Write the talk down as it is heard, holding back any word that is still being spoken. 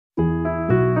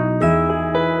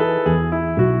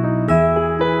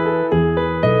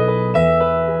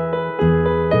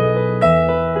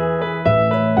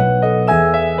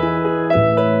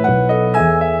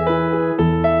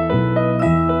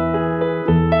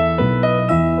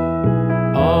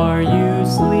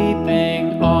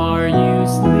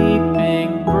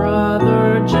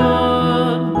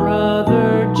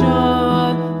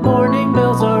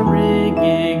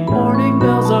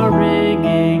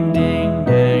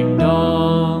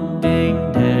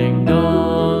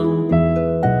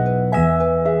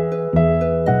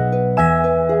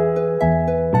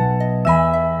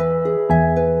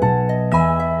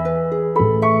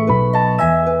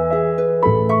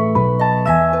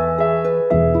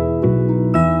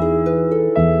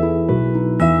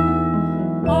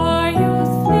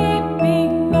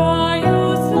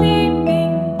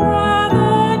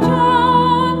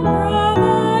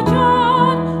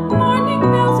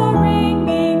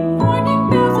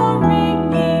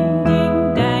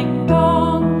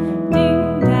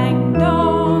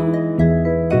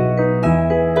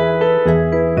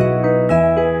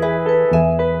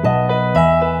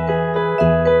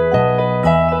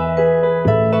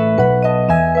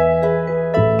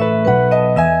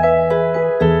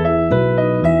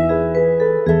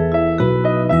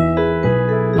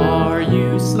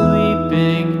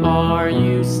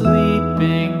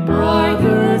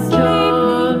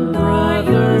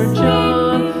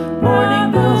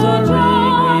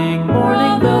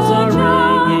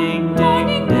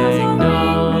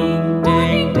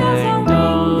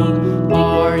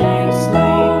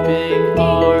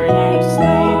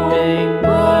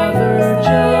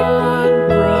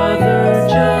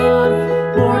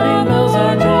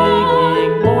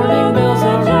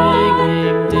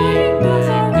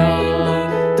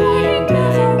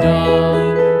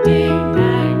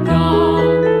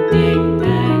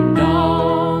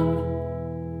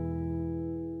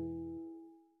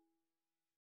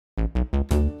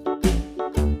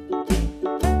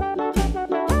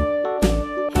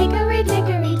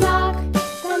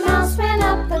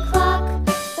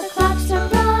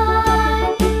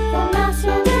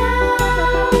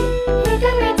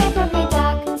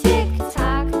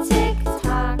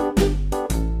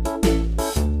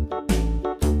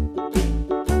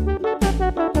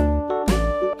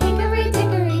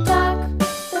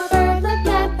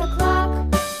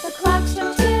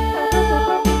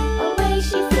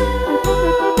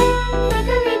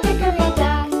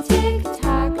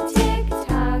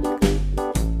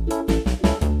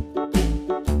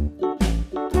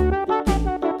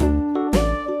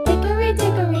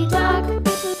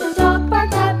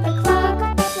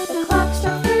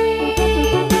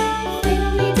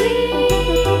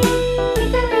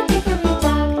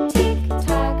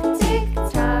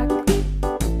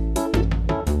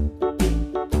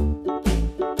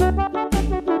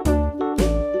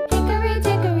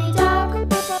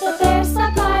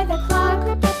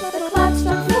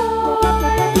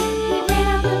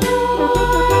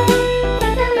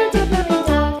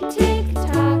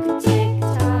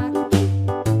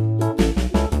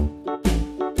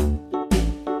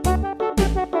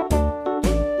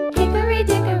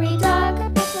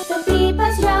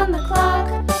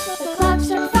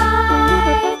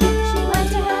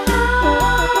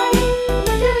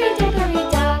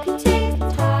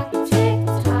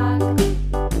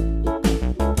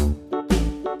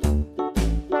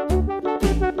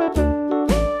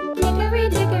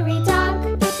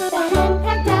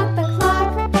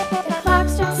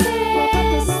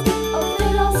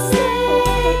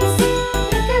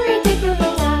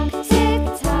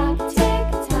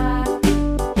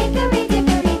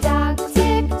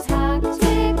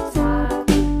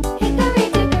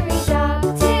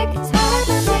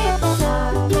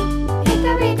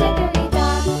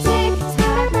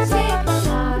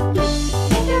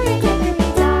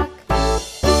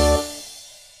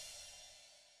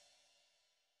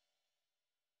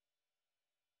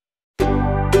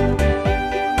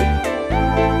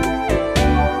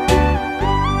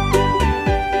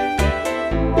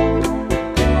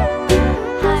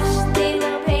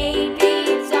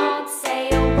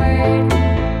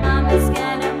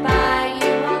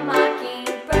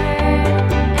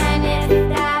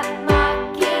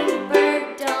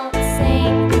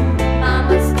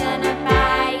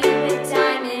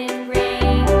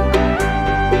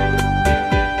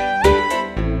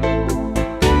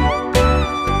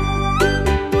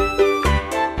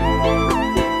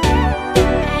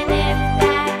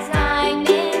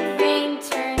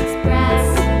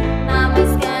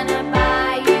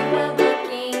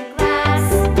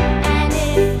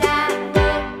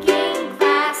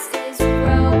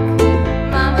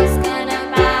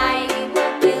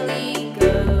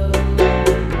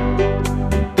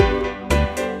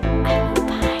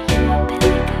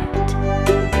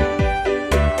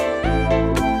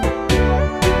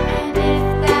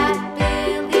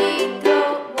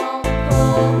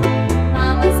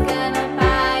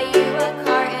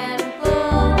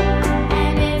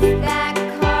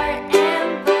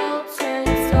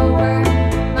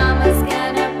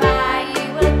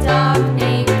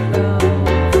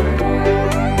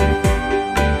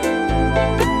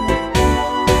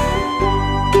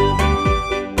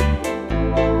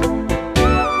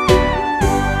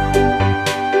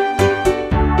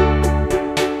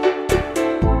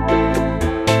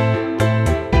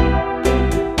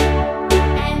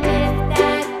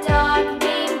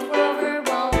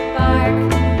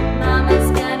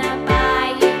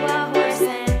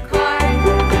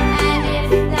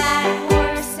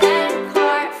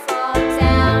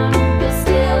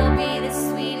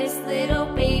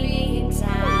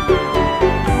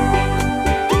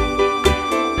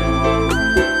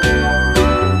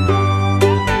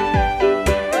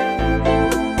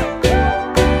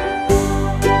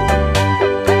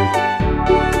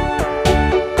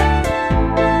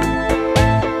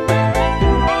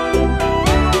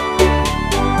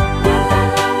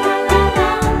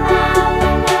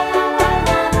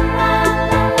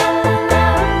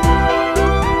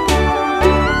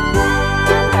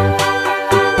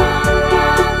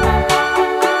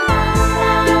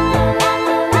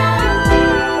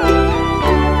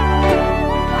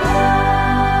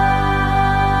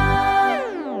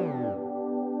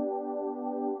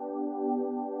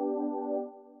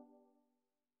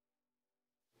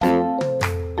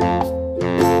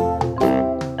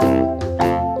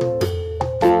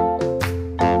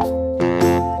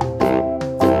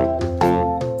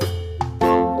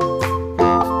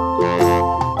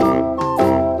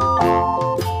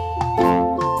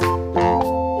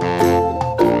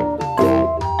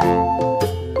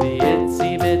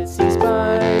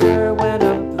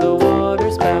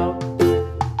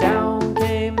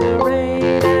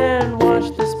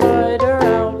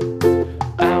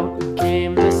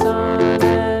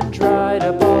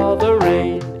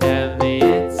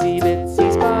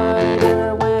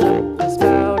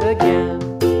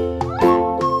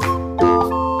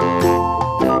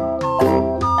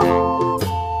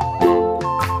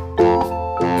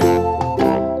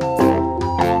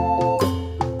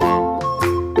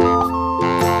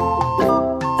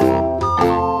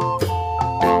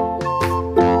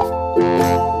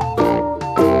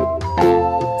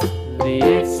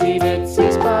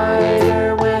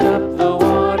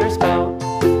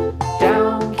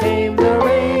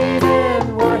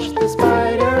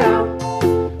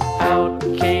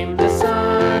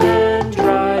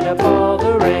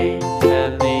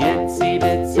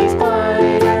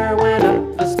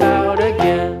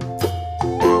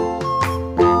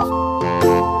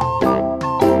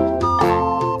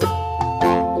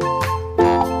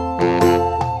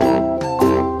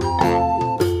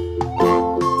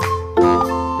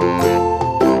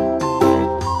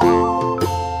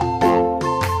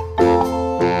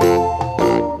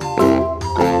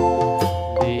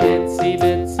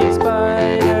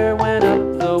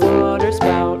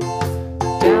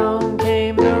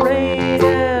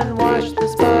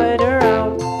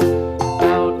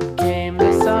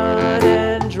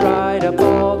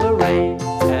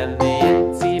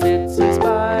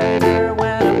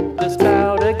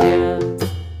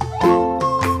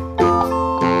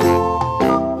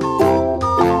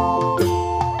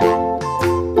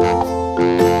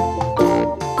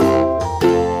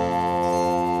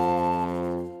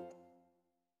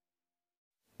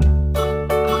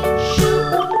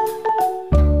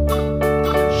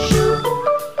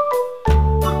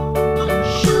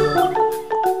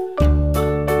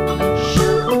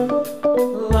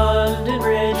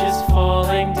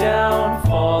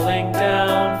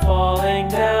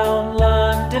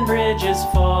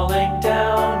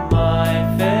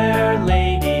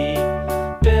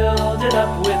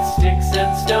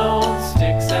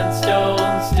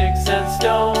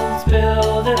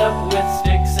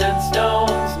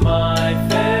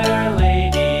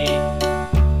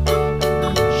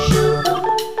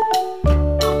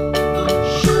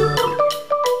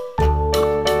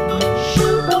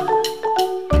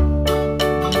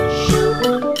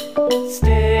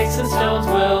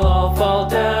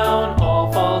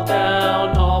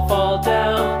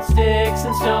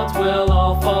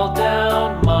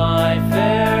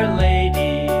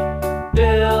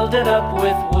up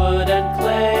with wood and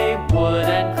clay, wood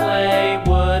and clay,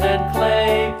 wood and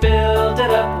clay. Build it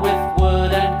up with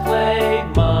wood and clay,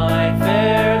 my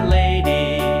fair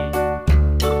lady.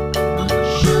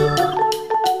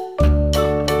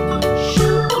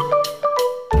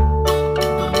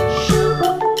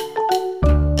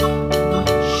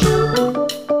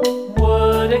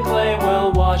 Wood and clay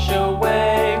will wash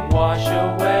away, wash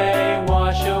away,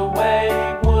 wash away.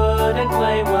 Wood and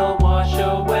clay will wash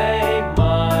away,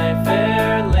 my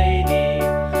fair lady.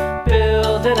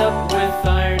 Build it up with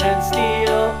iron and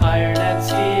steel, iron and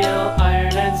steel,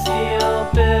 iron and steel.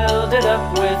 Build it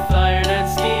up with iron and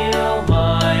steel,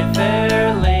 my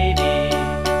fair lady.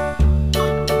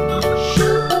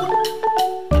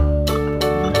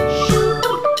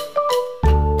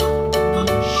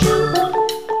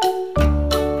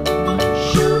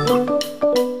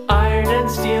 Iron and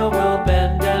steel will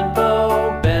bend and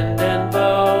bow, bend and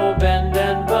bow, bend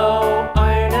and bow.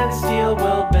 Iron and steel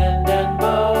will bend and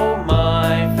bow,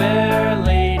 my fair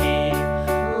lady.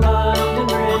 London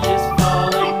Bridge is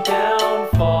falling down,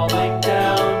 falling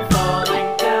down,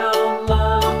 falling down.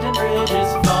 London Bridge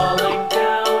is falling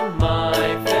down,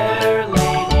 my fair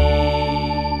lady.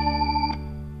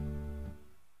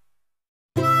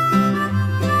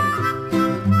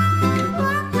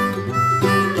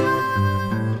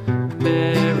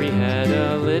 Mary had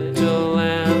a little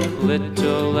lamb,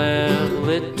 little lamb,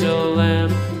 little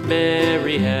lamb.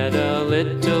 Mary had a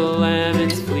little lamb,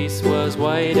 its fleece was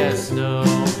white as snow.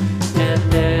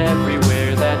 And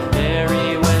everywhere that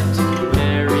Mary went,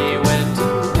 Mary went,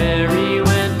 Mary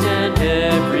went. And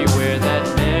everywhere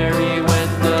that Mary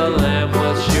went, the lamb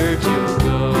was sure to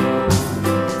go.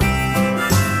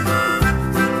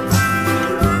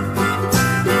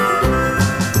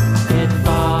 It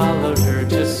followed her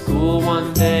to school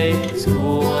one day,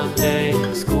 school one day,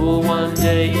 school one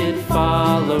day. It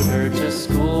followed her to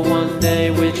school one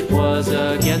day, which was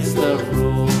against the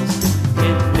rules.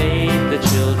 It made the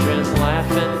children laugh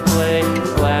and play,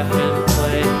 laugh and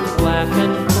play, laugh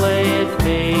and play. It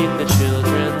made the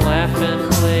children laugh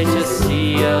and play to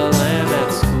see a lamb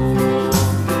at school.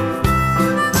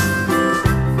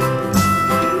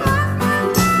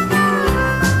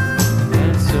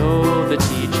 And so the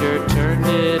teacher turned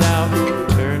it out,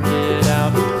 turned it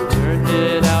out, turned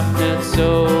it out. And so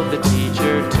the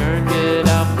teacher turned it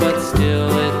out, but still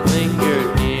it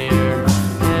lingered near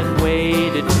and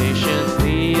waited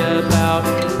patiently about,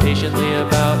 patiently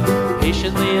about,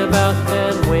 patiently about,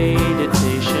 and waited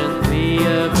patiently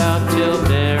about till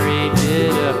Mary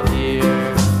did appear.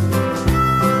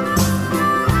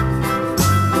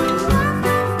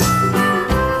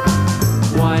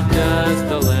 Why does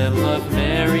the lamb love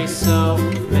Mary so,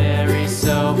 Mary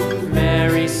so,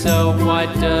 Mary so? Why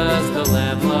does the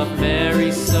lamb love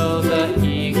Mary so? The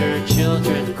eager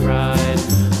children cried.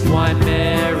 Why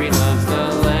Mary loves the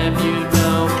lamb, you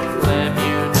know, lamb,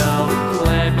 you know,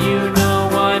 lamb, you know.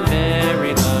 Why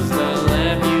Mary loves the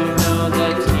lamb, you know, the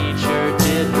teacher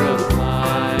did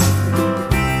reply.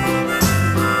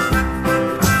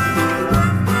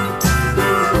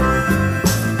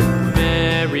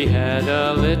 Mary had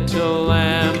a little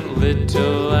lamb,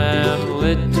 little lamb,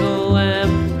 little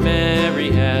lamb.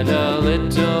 Mary had a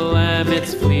little lamb,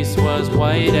 its fleece was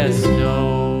white as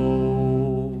snow.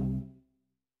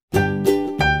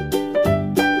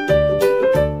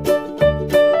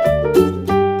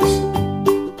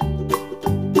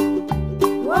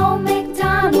 Well,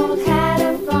 MacDonald had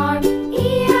a farm,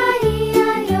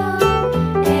 E-I-E-I-O.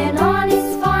 And on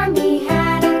his farm he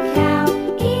had a cow,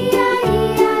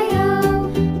 E-I-E-I-O.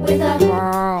 With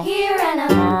a here and a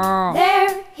there,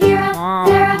 here a,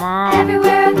 there a,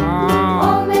 everywhere.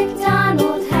 Oh,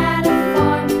 MacDonald had a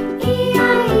farm,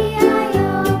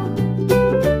 E-I-E-I-O.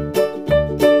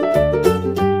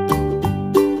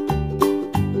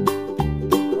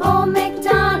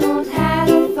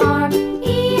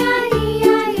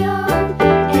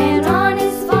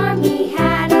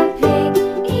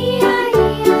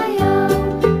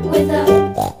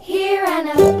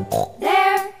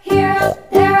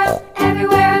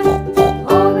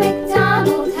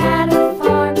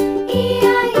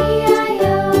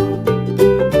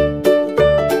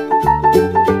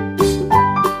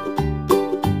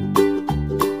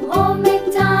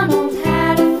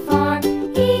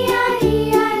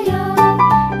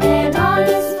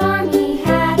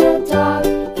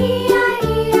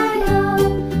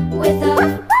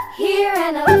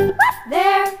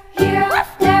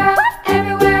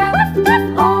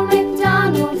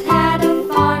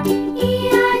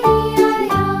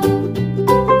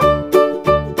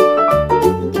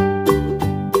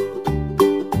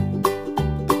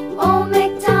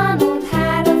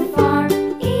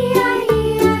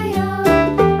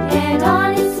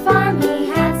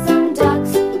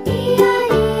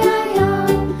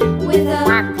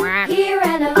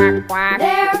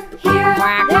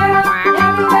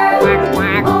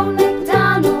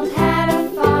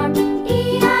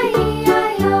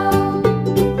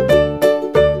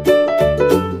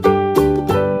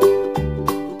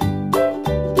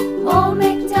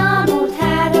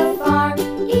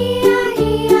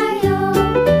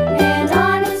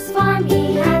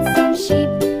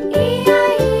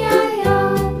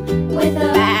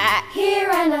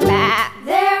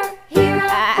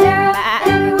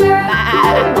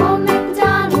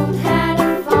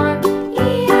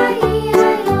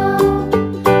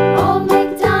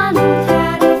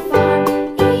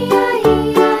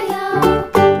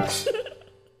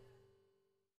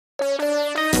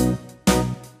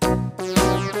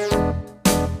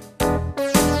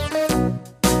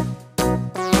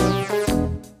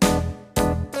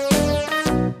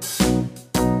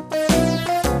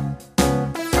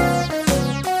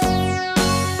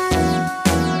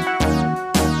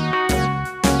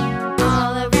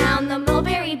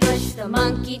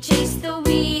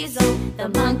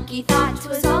 monkey thought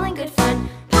 'twas all in good fun.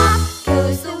 Pop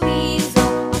goes the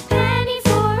weasel, a penny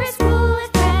for a spool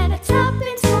of thread, a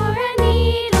tuppence for a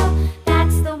needle.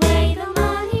 That's the way the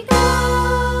money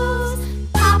goes.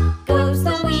 Pop goes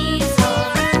the weasel.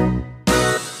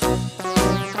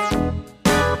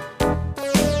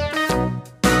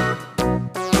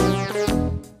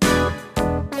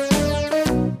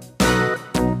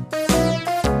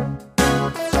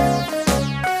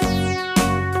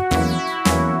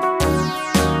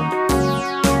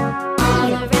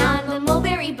 All around the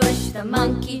mulberry bush, the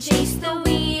monkey chased the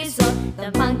weasel.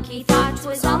 The monkey thought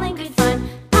 'twas all in good fun.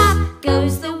 Pop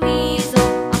goes the weasel,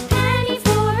 a penny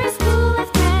for a spool of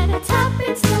thread, a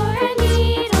tuppence for a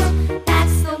needle.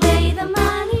 That's the way the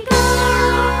money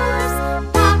goes.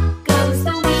 Pop goes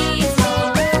the weasel.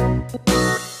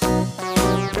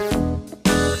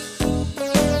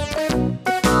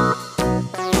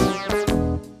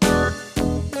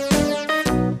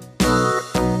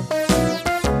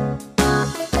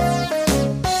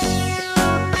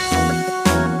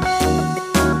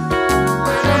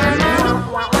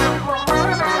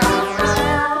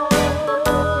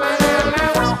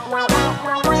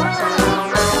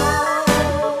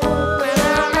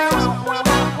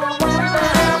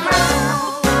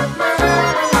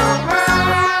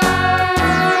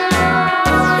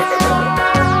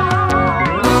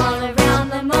 All around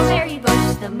the mulberry bush,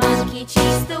 the monkey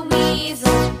chased the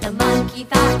weasel. The monkey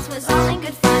thought 'twas all in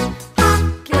good fun. Pop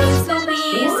goes the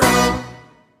weasel.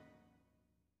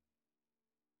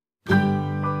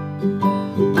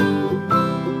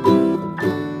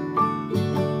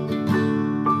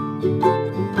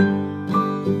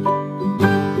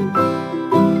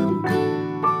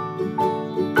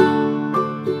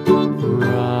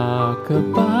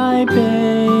 Rock-a-bye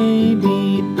baby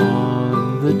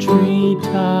on the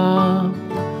treetop.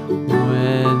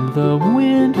 When the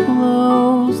wind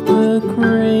blows, the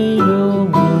cradle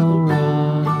will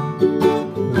rock.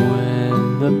 When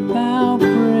the bough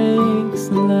breaks,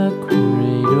 the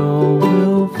cradle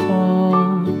will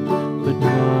fall. But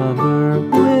mother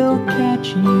will catch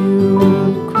you,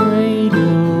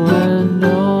 cradle and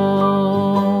all.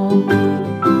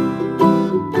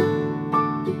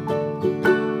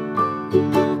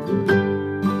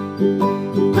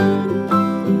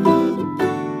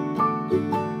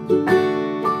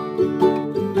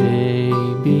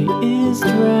 Baby is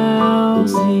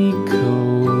drowsy,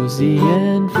 cozy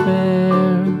and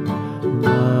fair.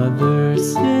 Mother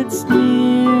sits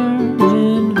near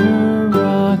in her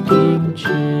rocking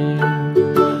chair.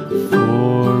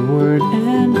 Forward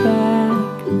and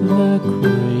back, the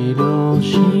cradle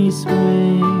she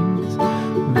swings.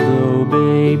 Though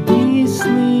baby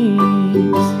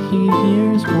sleeps, he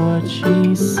hears what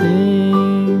she sings.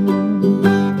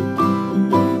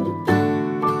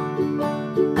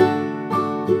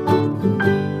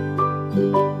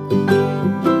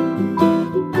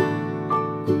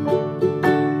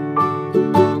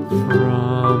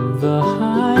 From the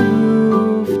high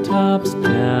rooftops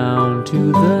down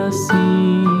to the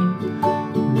sea,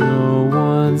 no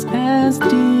one's as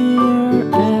dear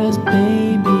as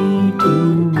baby to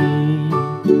me.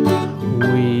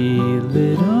 Wee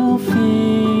little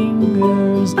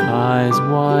fingers, eyes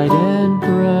wide and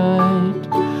bright,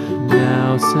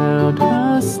 now sound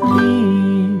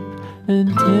asleep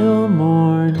until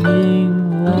morning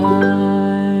light.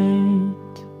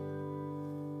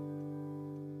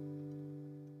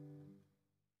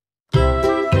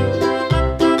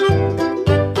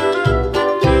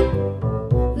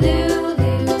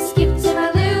 Lulu, skip to my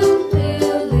loo.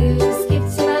 Lulu, skip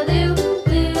to my loo.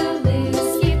 Lulu,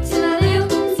 skip to my loo.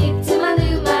 Skip to my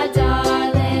loo, my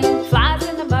darling. Flies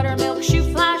in the buttermilk shoe,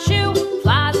 fly shoe.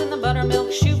 Flies in the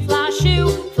buttermilk shoe, fly shoe.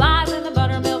 Flies in the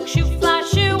buttermilk shoe, fly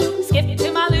shoe. Skip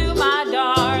to my loo.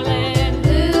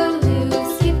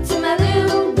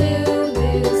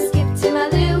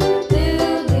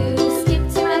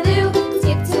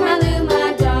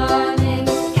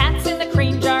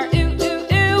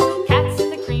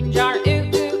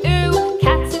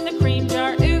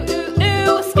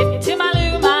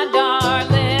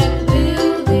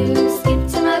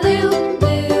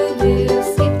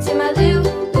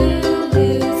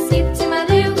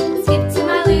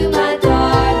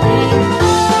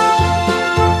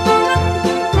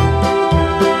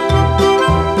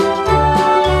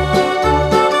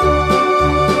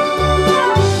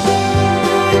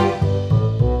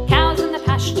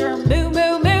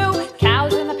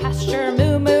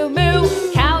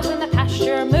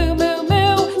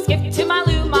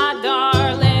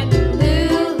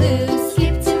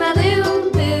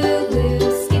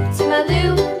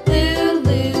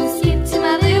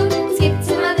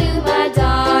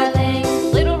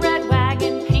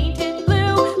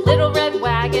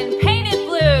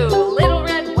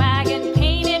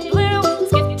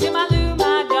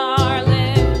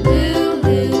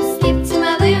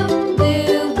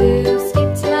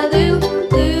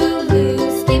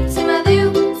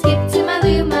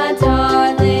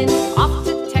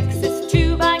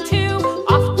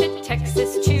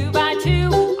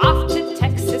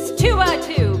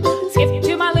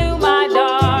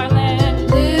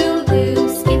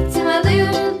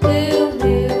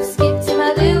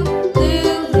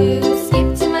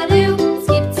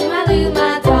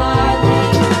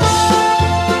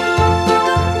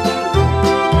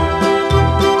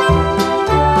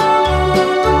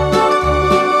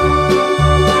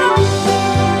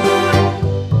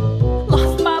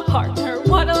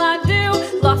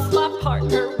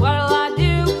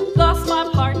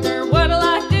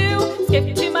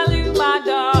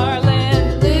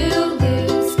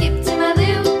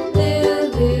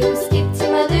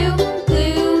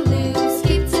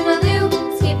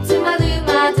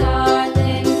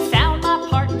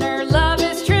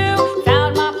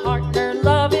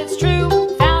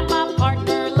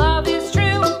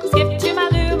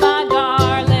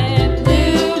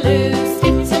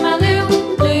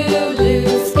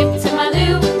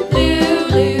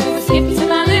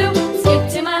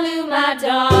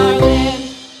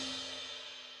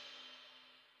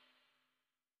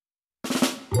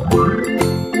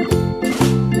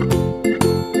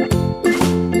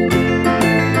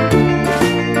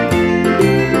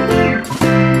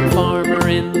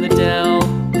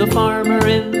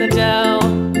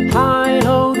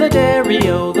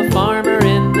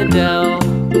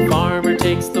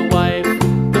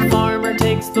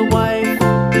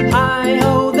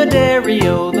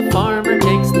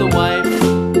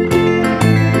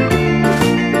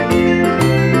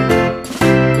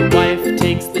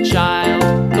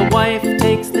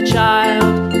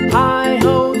 child.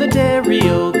 Hi-ho, the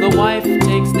dairy-o, the wife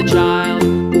takes the child.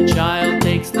 The child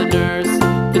takes the nurse.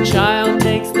 The child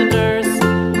takes the nurse.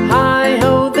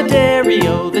 Hi-ho, the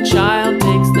dairy-o, the child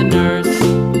takes the nurse.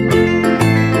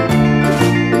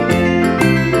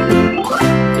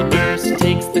 The nurse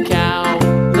takes the cow.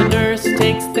 The nurse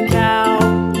takes the cow.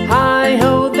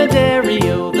 Hi-ho, the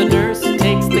dairy-o, the nurse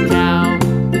takes the cow.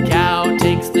 The cow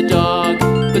takes the dog.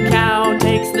 The cow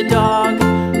takes the dog.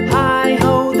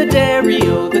 Hi-ho, the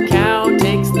dairy-o, the cow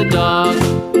takes the dog.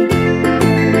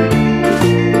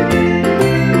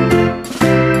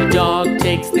 The dog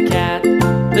takes the cat.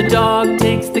 The dog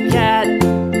takes the cat.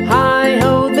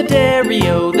 Hi-ho, the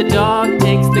dairy-o, the dog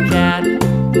takes the cat.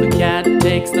 The cat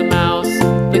takes the mouse.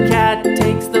 The cat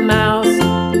takes the mouse.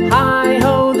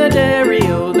 Hi-ho, the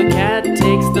dairy-o, the cat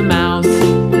takes the mouse.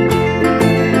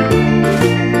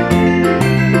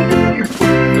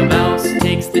 The mouse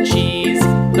takes the cheese.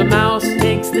 The mouse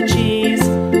takes the cheese.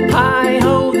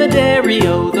 Hi-ho, the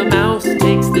dairy-o, the mouse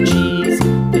takes the cheese.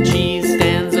 The cheese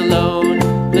stands alone.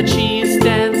 The cheese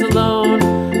stands alone.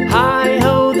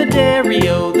 Hi-ho, the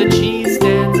dairy-o, the cheese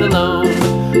stands alone.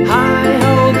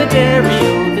 Hi-ho, the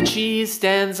dairy-o, the cheese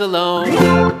stands alone.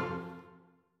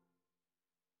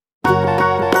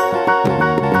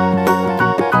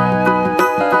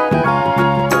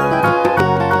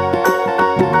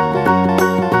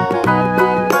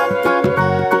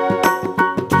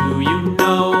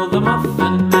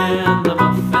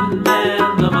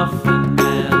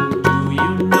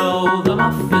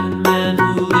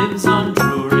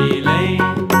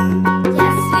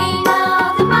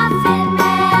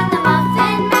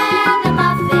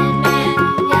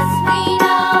 Yes, we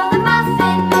know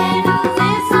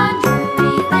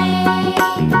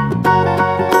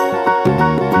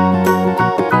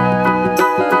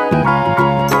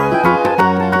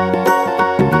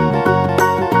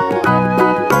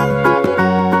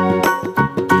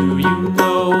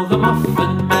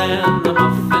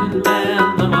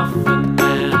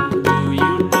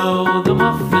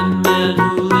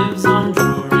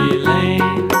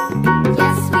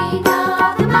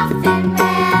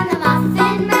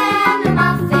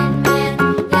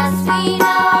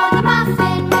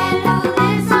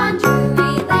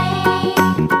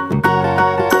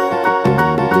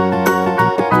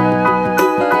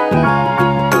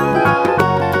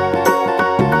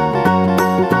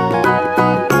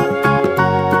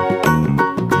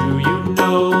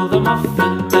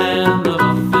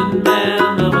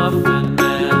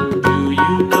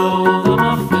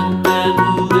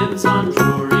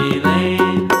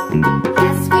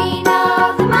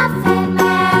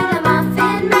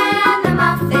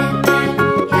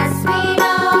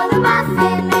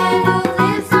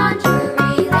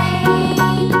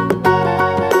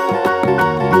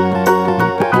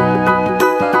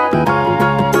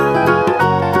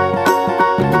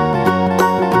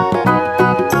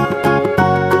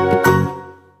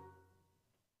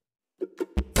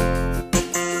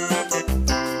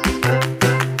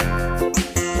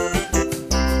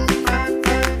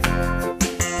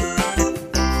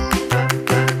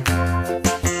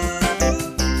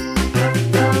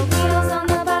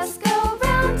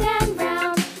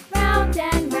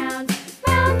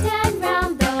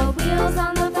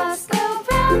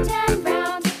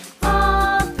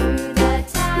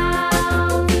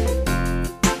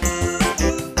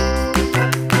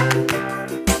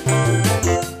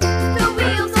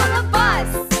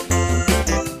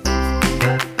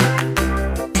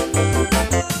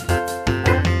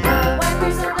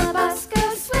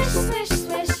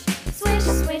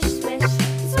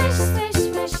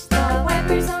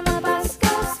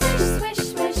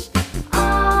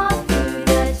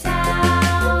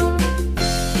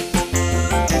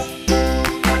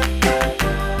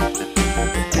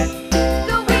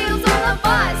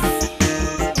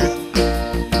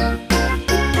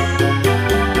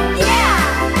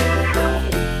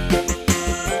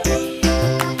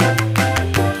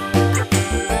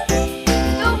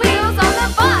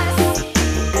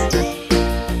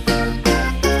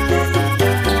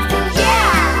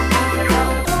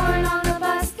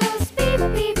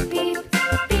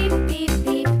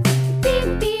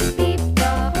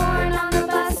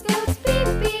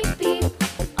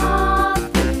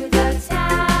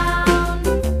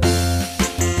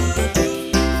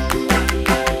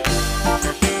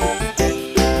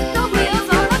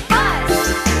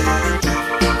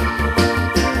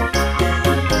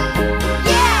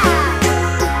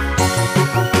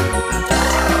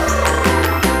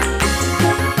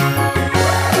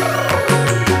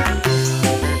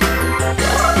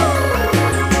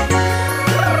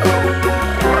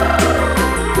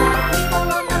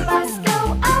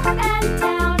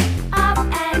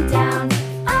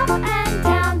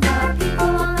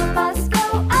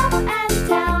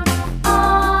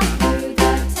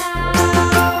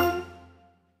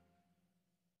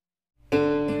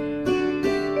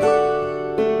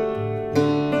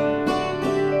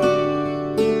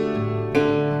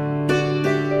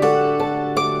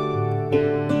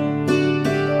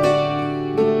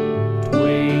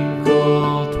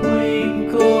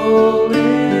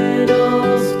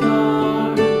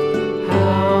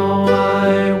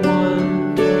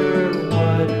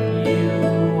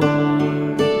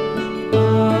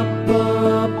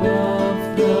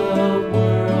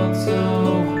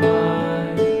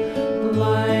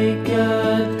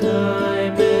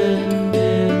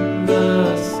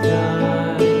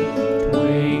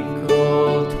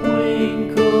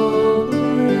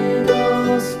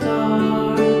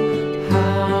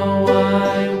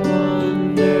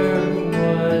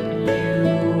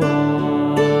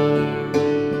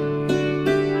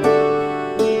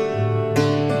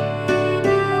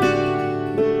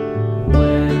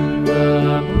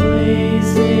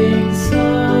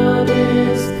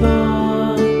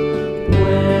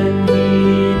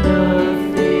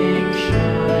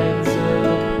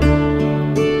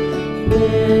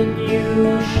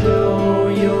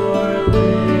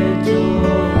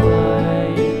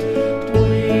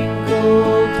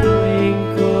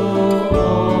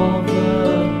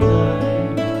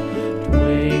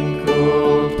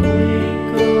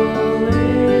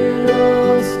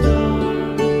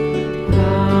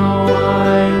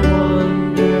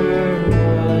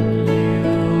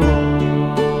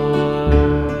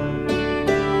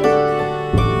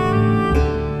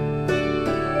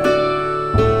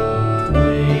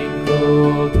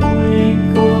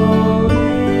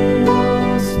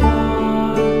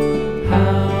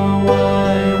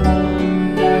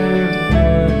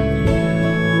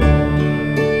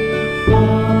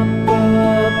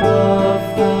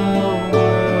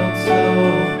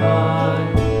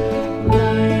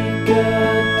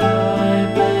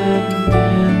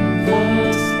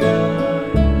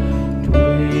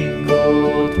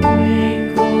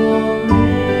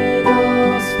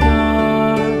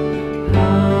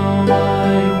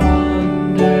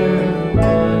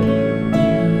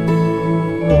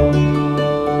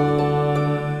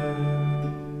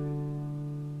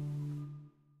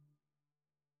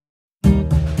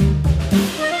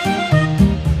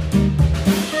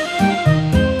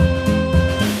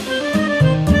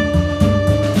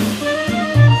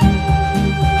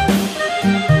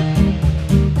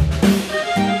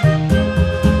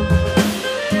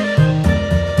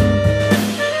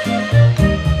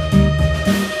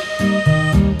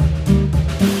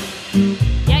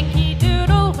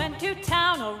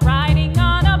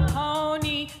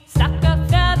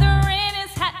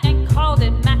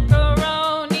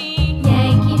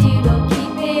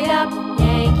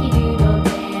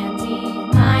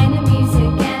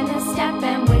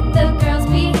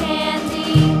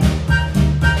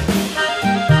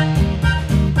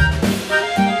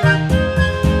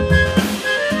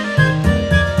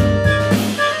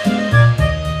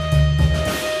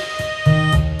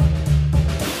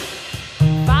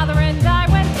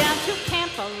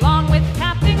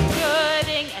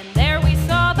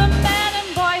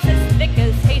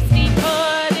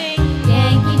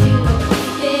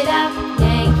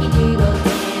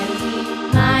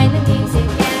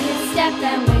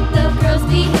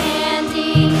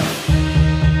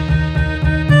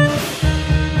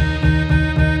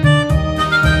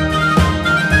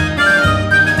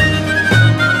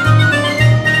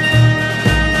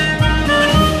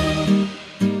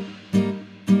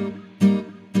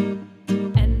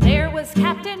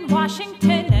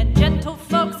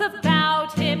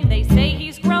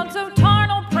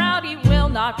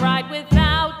ride with them.